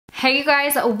Hey you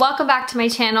guys, welcome back to my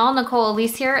channel. Nicole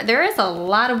Elise here. There is a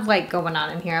lot of white going on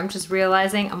in here. I'm just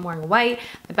realizing I'm wearing white.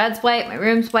 My bed's white, my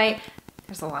room's white.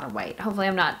 There's a lot of white. Hopefully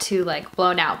I'm not too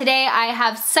blown out. Today I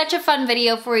have such a fun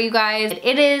video for you guys.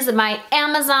 It is my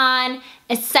Amazon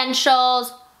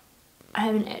Essentials. I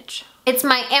have an itch. It's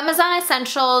my Amazon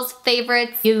Essentials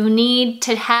favorites you need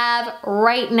to have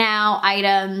right now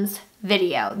items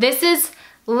video. This is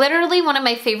literally one of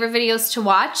my favorite videos to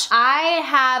watch. I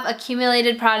have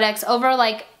accumulated products over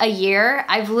a year.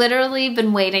 I've literally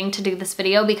been waiting to do this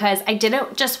video because I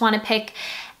didn't just want to pick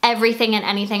everything and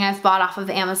anything I've bought off of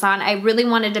Amazon. I really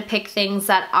wanted to pick things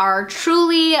that are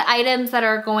truly items that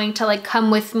are going to come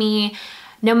with me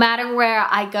no matter where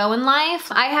I go in life.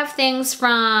 I have things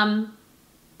from,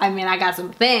 I got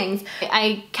some things.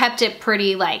 I kept it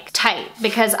pretty tight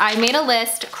because I made a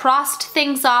list, crossed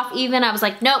things off even. I was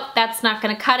like, nope, that's not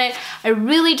gonna cut it. I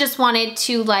really just wanted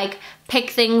to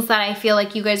pick things that I feel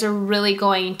like you guys are really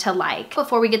going to like.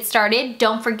 Before we get started,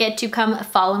 don't forget to come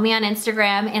follow me on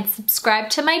Instagram and subscribe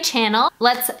to my channel.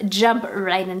 Let's jump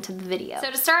right into the video. So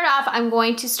to start off, I'm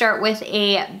going to start with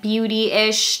a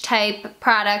beauty-ish type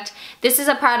product. This is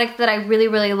a product that I really,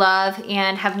 really love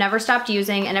and have never stopped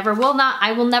using and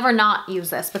I will never not use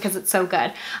this because it's so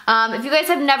good. If you guys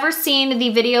have never seen the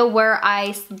video where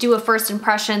I do a first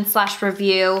impression /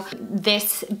 review,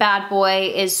 this bad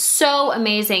boy is so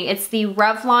amazing. It's the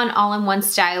Revlon All-in-One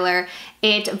Styler.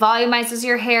 It volumizes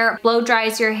your hair, blow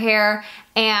dries your hair,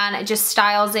 and just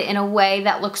styles it in a way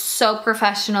that looks so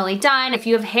professionally done. If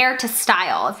you have hair to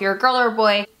style, if you're a girl or a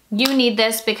boy, you need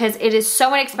this because it is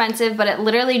so inexpensive, but it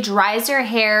literally dries your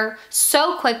hair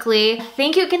so quickly. I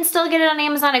think you can still get it on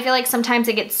Amazon. I feel like sometimes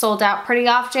it gets sold out pretty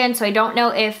often, so I don't know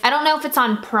if it's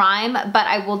on Prime, but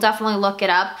I will definitely look it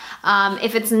up.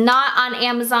 If it's not on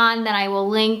Amazon, then I will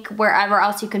link wherever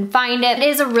else you can find it. It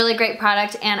is a really great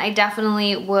product, and I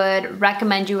definitely would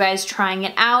recommend you guys trying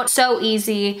it out. So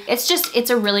easy. It's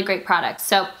a really great product.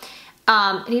 So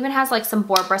it even has some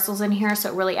boar bristles in here, so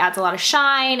it really adds a lot of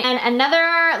shine. And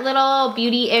another little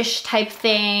beauty-ish type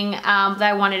thing that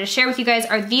I wanted to share with you guys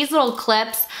are these little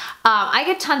clips. I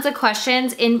get tons of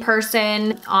questions in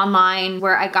person, online,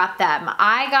 where I got them.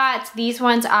 I got these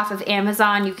ones off of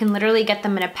Amazon. You can literally get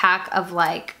them in a pack of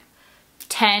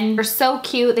 10. They're so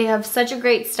cute. They have such a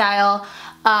great style.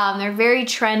 They're very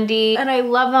trendy and I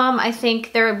love them. I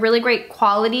think they're really great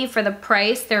quality for the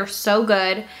price. They're so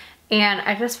good. And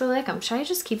I just really like them. Should I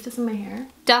just keep this in my hair?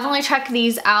 Definitely check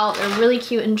these out. They're really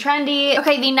cute and trendy.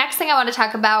 Okay, the next thing I want to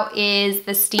talk about is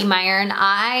the steam iron.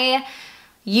 I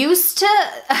used to,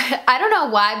 I don't know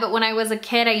why, but when I was a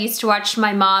kid, I used to watch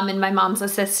my mom and my mom's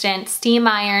assistant steam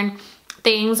iron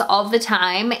things all the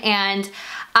time. And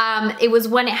it was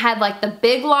when it had the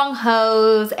big long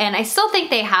hose, and I still think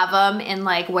they have them in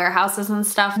warehouses and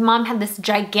stuff. Mom had this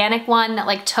gigantic one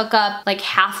that took up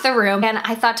half the room, and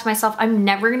I thought to myself, I'm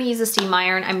never gonna use a steam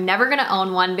iron. I'm never gonna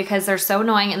own one because they're so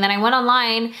annoying. And then I went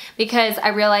online because I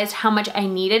realized how much I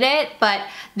needed it. But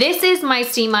this is my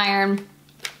steam iron.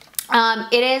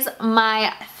 It is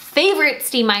my favorite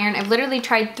steam iron. I've literally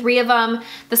tried 3 of them.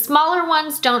 The smaller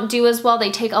ones don't do as well. They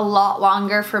take a lot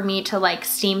longer for me to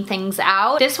steam things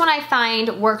out. This one I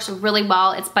find works really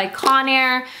well. It's by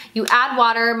Conair. You add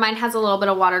water. Mine has a little bit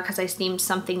of water because I steamed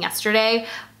something yesterday.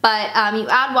 But you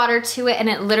add water to it and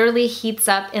it literally heats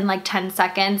up in 10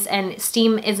 seconds and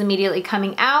steam is immediately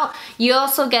coming out. You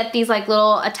also get these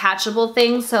little attachable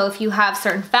things. So if you have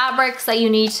certain fabrics that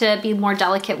you need to be more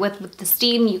delicate with the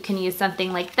steam, you can use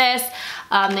something like this.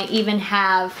 They even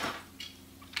have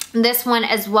this one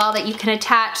as well that you can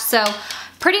attach. So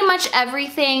pretty much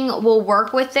everything will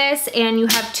work with this, and you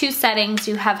have 2 settings.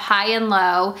 You have high and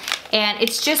low, and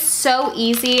it's just so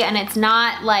easy, and it's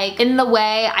not in the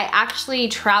way. I actually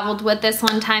traveled with this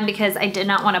one time because I did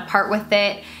not want to part with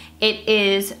it. It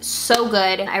is so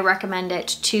good, and I recommend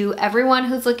it to everyone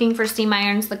who's looking for steam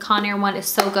irons. The Conair one is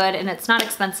so good, and it's not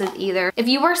expensive either. If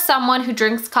you are someone who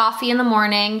drinks coffee in the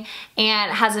morning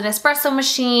and has an espresso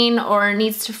machine or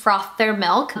needs to froth their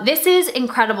milk, this is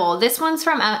incredible. This one's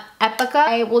from Epica.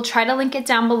 I will try to link it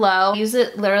down below. I use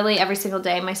it literally every single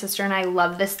day. My sister and I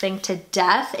love this thing to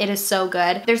death. It is so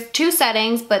good. There's 2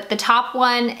 settings, but the top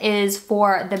one is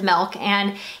for the milk,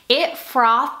 and it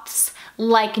froths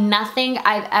like nothing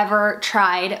I've ever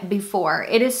tried before.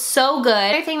 It is so good.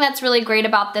 Another thing that's really great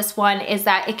about this one is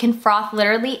that it can froth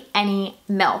literally any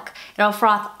milk. It'll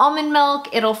froth almond milk,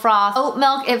 it'll froth oat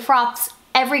milk, it froths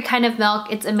every kind of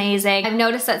milk. It's amazing. I've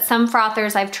noticed that some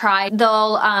frothers I've tried,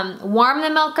 they'll warm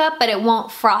the milk up, but it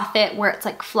won't froth it where it's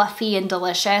fluffy and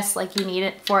delicious like you need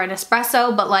it for an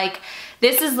espresso. But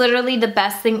This is literally the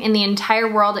best thing in the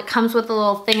entire world. It comes with a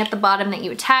little thing at the bottom that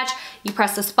you attach. You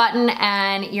press this button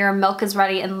and your milk is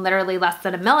ready in literally less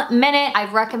than a minute.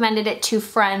 I've recommended it to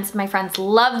friends. My friends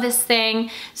love this thing.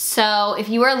 So if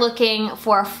you are looking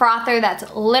for a frother that's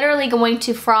literally going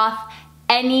to froth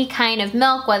any kind of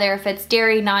milk, whether if it's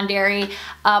dairy, non-dairy,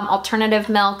 alternative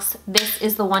milks, this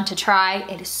is the one to try.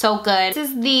 It is so good. This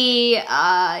is the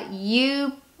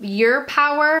Your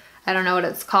Power. I don't know what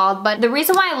it's called, but the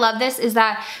reason why I love this is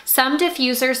that some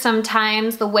diffusers,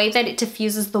 sometimes the way that it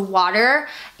diffuses the water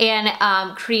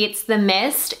and creates the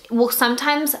mist will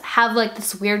sometimes have like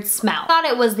this weird smell. I thought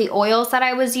it was the oils that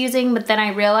I was using, but then I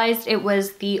realized it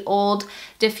was the old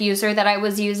diffuser that I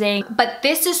was using. But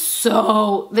this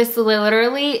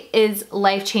literally is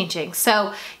life-changing.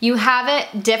 So you have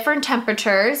it different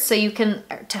temperatures, so you can,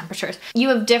 you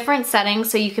have different settings,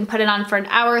 so you can put it on for an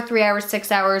hour, 3 hours,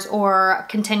 6 hours, or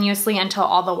continuously until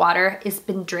all the water has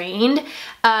been drained.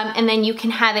 And then you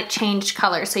can have it change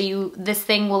color. So this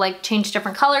thing will like change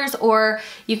different colors, or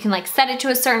you can like set it to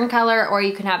a certain color, or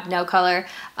you can have no color.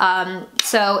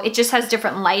 So it just has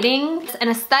different lighting,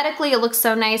 and aesthetically it looks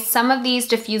so nice. Some of these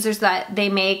diffusers that they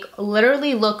make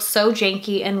literally look so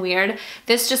janky and weird.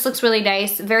 This just looks really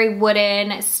nice, very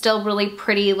wooden, still really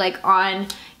pretty like on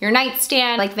your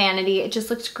nightstand, like vanity. It just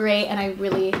looks great, and I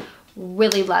really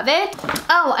love it.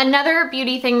 Oh, another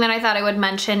beauty thing that I thought I would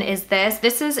mention is this.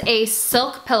 This is a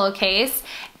silk pillowcase,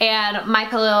 and my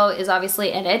pillow is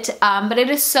obviously in it, but it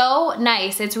is so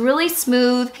nice. It's really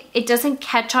smooth. It doesn't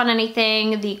catch on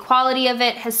anything. The quality of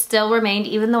it has still remained,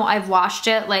 even though I've washed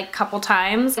it like a couple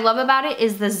times. What I love about it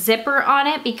is the zipper on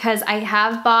it, because I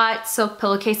have bought silk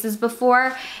pillowcases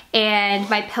before, and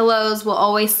my pillows will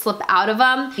always slip out of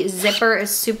them. The zipper is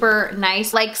super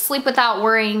nice. Like, sleep without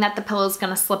worrying that the pillow is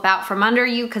gonna slip out from under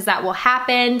you, because that will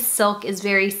happen. Silk is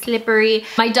very slippery.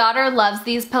 My daughter loves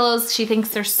these pillows. She thinks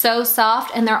they're so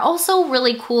soft, and they're also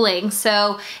really cooling.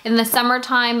 So in the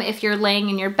summertime, if you're laying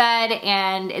in your bed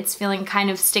and it's feeling kind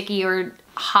of sticky or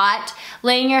hot,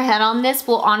 laying your head on this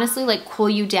will honestly like cool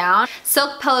you down.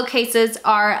 Silk pillowcases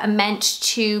are meant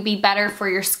to be better for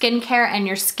your skincare and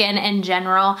your skin in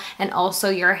general, and also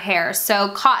your hair. So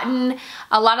cotton,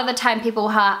 a lot of the time people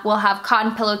will have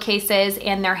cotton pillowcases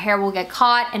and their hair will get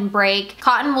caught and break.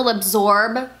 Cotton will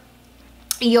absorb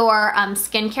your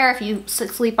skincare if you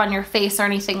sleep on your face or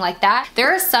anything like that.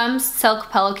 There are some silk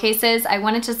pillowcases. I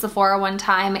went into Sephora one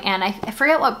time, and I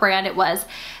forget what brand it was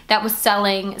that was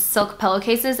selling silk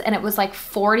pillowcases, and it was like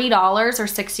 $40 or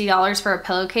 $60 for a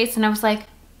pillowcase, and I was like,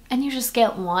 and you just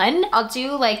get one? I'll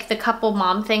do like the couple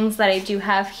mom things that I do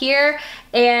have here,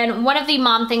 and one of the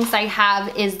mom things I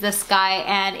have is this guy,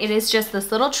 and it is just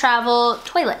this little travel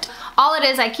toilet. All it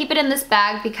is, I keep it in this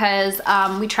bag because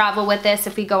we travel with this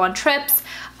if we go on trips,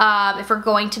 if we're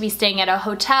going to be staying at a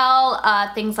hotel,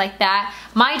 things like that.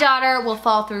 My daughter will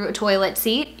fall through a toilet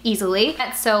seat easily.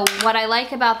 So what I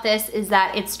like about this is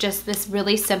that it's just this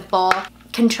really simple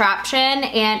contraption,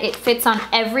 and it fits on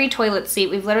every toilet seat.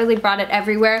 We've literally brought it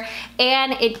everywhere,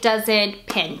 and it doesn't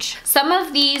pinch. Some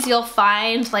of these you'll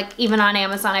find, like even on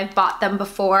Amazon, I've bought them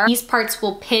before. These parts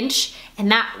will pinch,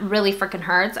 and that really freaking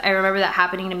hurts. I remember that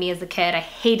happening to me as a kid. I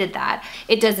hated that.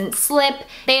 It doesn't slip.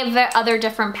 They have other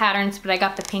different patterns, but I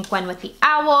got the pink one with the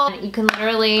owl. You can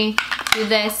literally do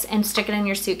this and stick it in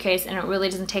your suitcase, and it really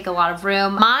doesn't take a lot of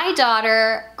room. My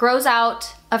daughter grows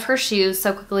out of her shoes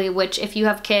so quickly, which if you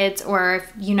have kids or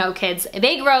if you know kids,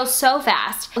 they grow so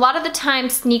fast. A lot of the time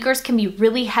sneakers can be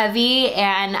really heavy,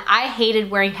 and I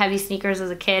hated wearing heavy sneakers as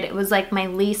a kid. It was like my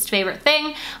least favorite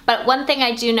thing. But one thing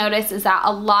I do notice is that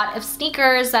a lot of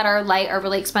sneakers that are light are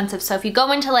really expensive. So if you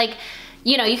go into like,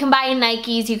 you know, you can buy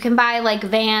Nikes, you can buy like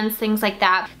Vans, things like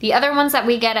that. The other ones that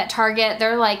we get at Target,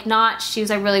 they're like not shoes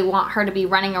I really want her to be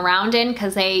running around in,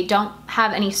 because they don't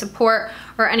have any support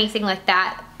or anything like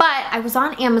that. But I was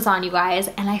on Amazon, you guys,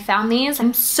 and I found these.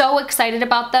 I'm so excited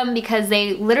about them because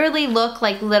they literally look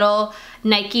like little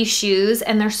Nike shoes,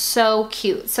 and they're so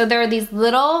cute. So there are these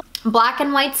little black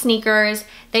and white sneakers.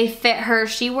 They fit her.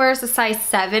 She wears a size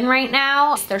 7 right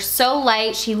now. They're so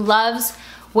light. She loves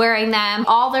wearing them.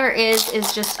 All there is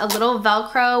just a little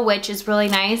Velcro, which is really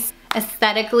nice.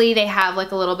 Aesthetically, they have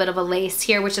like a little bit of a lace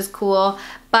here, which is cool,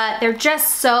 but they're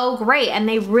just so great, and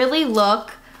they really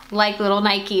look like little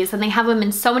Nikes, and they have them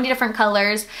in so many different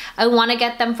colors. I want to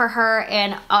get them for her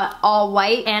in all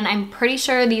white, and I'm pretty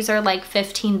sure these are like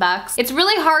 15 bucks. It's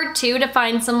really hard too to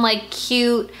find some like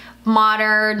cute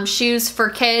modern shoes for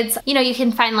kids. You know, you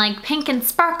can find like pink and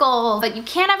sparkle, but you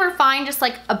can't ever find just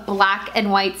like a black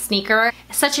and white sneaker.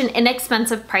 Such an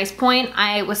inexpensive price point.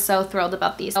 I was so thrilled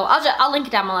about these. So I'll link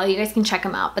it down below. You guys can check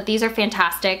them out, but these are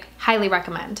fantastic. Highly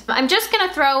recommend. I'm just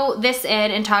gonna throw this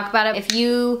in and talk about it. If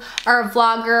you are a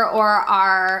vlogger or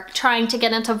are trying to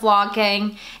get into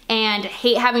vlogging and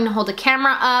hate having to hold a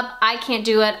camera up, I can't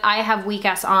do it. I have weak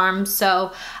ass arms,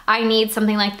 so I need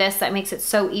something like this that makes it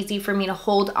so easy for me to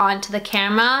hold on to the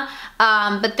camera.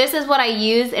 But this is what I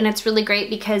use, and it's really great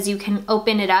because you can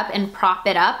open it up and prop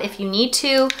it up if you need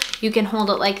to. You can hold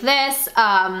it like this.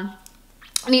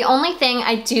 The only thing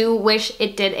I do wish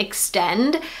it did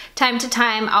extend. Time to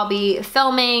time I'll be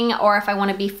filming, or if I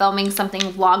want to be filming something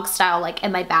vlog style like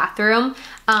in my bathroom,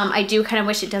 I do kind of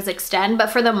wish it does extend, but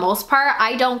for the most part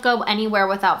I don't go anywhere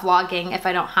without vlogging if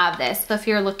I don't have this. So if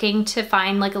you're looking to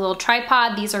find like a little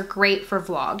tripod, these are great for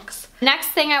vlogs. Next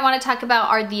thing I want to talk about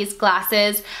are these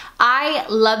glasses. I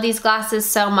love these glasses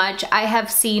so much. I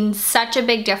have seen such a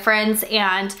big difference,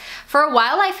 and for a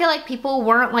while I feel like people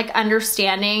weren't like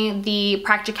understanding the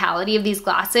practicality of these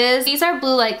glasses. These are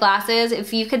blue light glasses.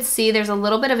 If you could see, there's a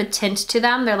little bit of a tint to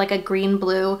them. They're like a green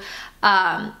blue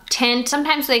tint.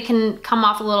 Sometimes they can come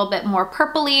off a little bit more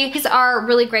purpley. These are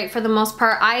really great for the most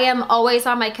part. I am always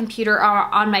on my computer or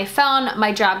on my phone.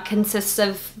 My job consists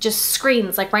of just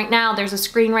screens. Like right now, there's a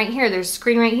screen right here, there's a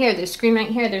screen right here, there's a screen right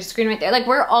here, there's a screen right there. Like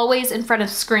we're always in front of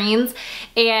screens,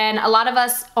 and a lot of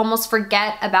us almost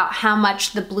forget about how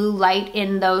much the blue light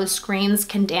in those screens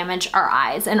can damage our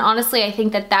eyes. And honestly, I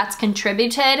think that that's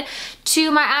contributed to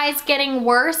my eyes getting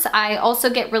worse. I also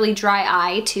get really dry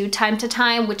eye too, time to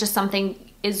time, which is something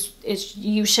is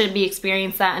you shouldn't be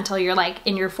experiencing that until you're like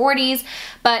in your 40s,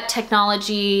 but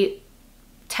technology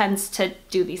tends to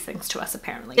do these things to us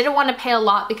apparently. I didn't want to pay a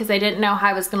lot because I didn't know how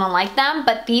I was gonna like them,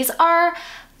 but these are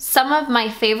some of my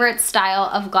favorite style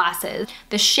of glasses.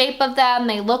 The shape of them,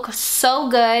 they look so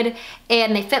good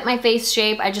and they fit my face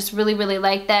shape. I just really, really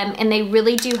like them, and they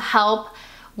really do help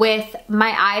with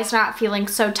my eyes not feeling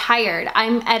so tired.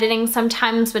 I'm editing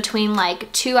sometimes between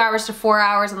like 2 hours to 4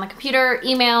 hours on the computer,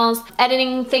 emails,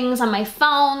 editing things on my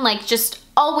phone, like just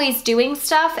always doing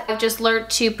stuff. I've just learned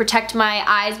to protect my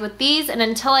eyes with these, and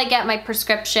until I get my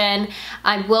prescription,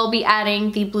 I will be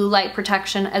adding the blue light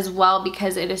protection as well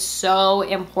because it is so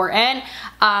important.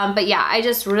 But yeah, I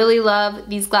just really love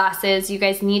these glasses. You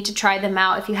guys need to try them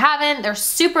out if you haven't. They're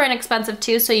super inexpensive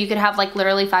too, so you could have like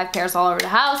literally 5 pairs all over the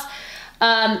house.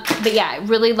 But yeah, I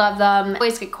really love them. I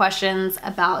always get questions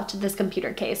about this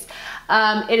computer case.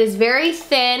 It is very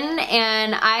thin,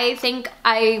 and I think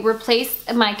I replace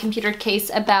my computer case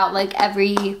about like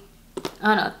every,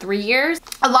 I don't know, 3 years.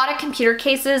 A lot of computer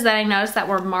cases that I noticed that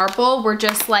were marble were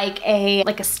just like a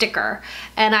sticker,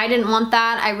 and I didn't want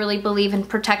that. I really believe in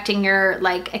protecting your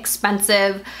like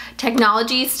expensive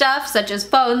technology stuff such as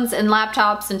phones and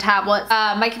laptops and tablets.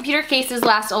 My computer cases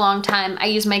last a long time. I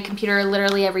use my computer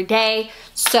literally every day,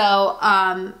 so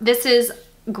this is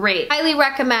great. Highly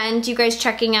recommend you guys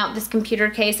checking out this computer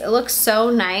case. It looks so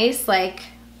nice. Like,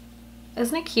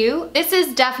 isn't it cute? This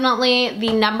is definitely the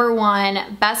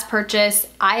 #1 best purchase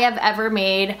I have ever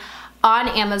made on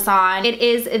Amazon. It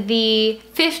is the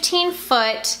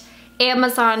 15-foot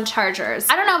Amazon chargers.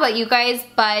 I don't know about you guys,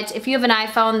 but if you have an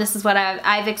iPhone, this is what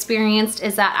I've experienced,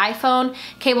 is that iPhone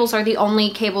cables are the only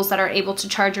cables that are able to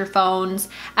charge your phones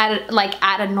at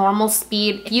a normal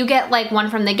speed. If you get like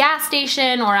one from the gas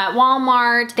station or at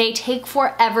Walmart, they take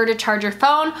forever to charge your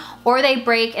phone, or they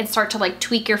break and start to like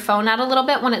tweak your phone out a little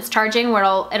bit when it's charging, where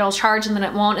it'll charge and then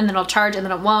it won't, and then it'll charge and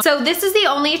then it won't. So this is the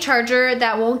only charger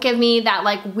that won't give me that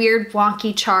like weird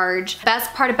wonky charge.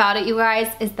 Best part about it, you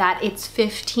guys, is that it's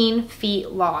 15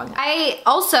 feet long. I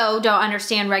also don't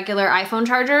understand regular iPhone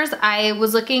chargers. I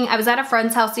was at a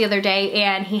friend's house the other day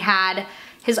and he had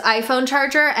his iPhone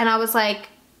charger, and I was like,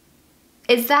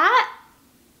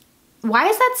 why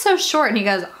is that so short? And he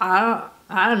goes, I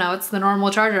don't know, it's the normal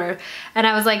charger. And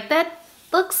I was like, that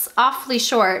looks awfully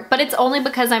short, but it's only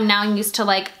because I'm now used to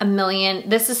like a million.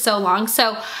 This is so long.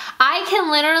 So I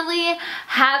can literally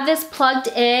have this plugged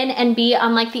in and be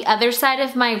on like the other side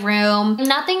of my room.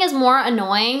 Nothing is more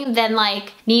annoying than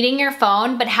like needing your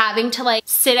phone, but having to like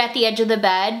sit at the edge of the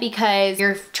bed because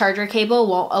your charger cable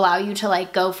won't allow you to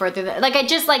like go further.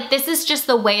 Like this is just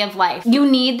the way of life. You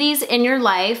need these in your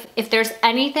life. If there's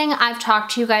anything I've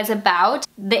talked to you guys about,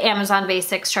 the Amazon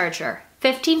Basics charger.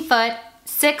 15 foot,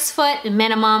 6 foot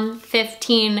minimum,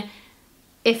 15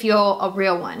 if you're a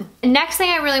real one. Next thing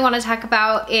I really want to talk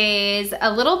about is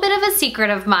a little bit of a secret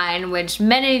of mine, which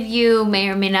many of you may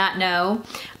or may not know.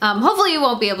 Hopefully you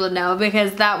won't be able to know,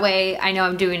 because that way I know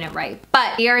I'm doing it right.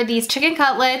 But here are these chicken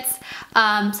cutlets.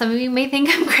 Some of you may think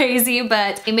I'm crazy,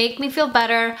 but they make me feel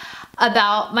better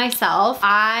about myself.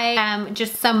 I am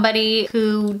just somebody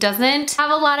who doesn't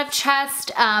have a lot of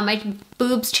chest. My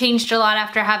boobs changed a lot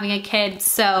after having a kid,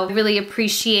 so I really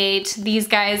appreciate these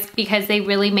guys because they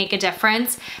really make a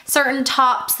difference. Certain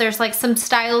tops, there's like some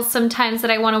styles sometimes that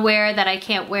I want to wear that I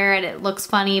can't wear and it looks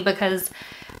funny because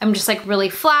I'm just like really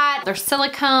flat. They're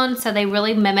silicone, so they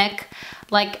really mimic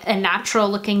like a natural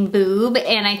looking boob,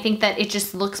 and I think that it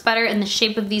just looks better, and the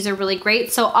shape of these are really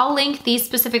great. So I'll link these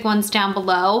specific ones down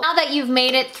below. Now that you've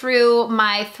made it through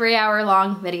my 3-hour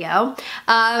long video,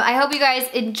 I hope you guys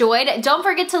enjoyed. Don't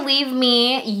forget to leave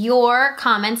me your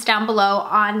comments down below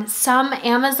on some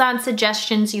Amazon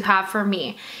suggestions you have for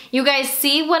me. You guys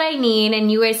see what I need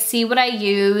and you guys see what I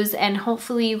use, and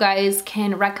hopefully you guys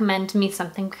can recommend me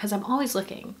something, because I'm always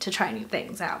looking to try new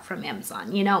things out from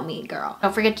Amazon. You know me, girl.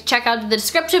 Don't forget to check out the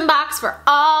description box for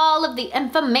all of the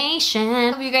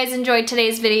information. Hope you guys enjoyed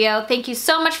today's video. Thank you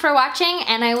so much for watching,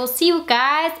 and I will see you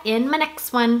guys in my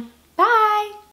next one. Bye!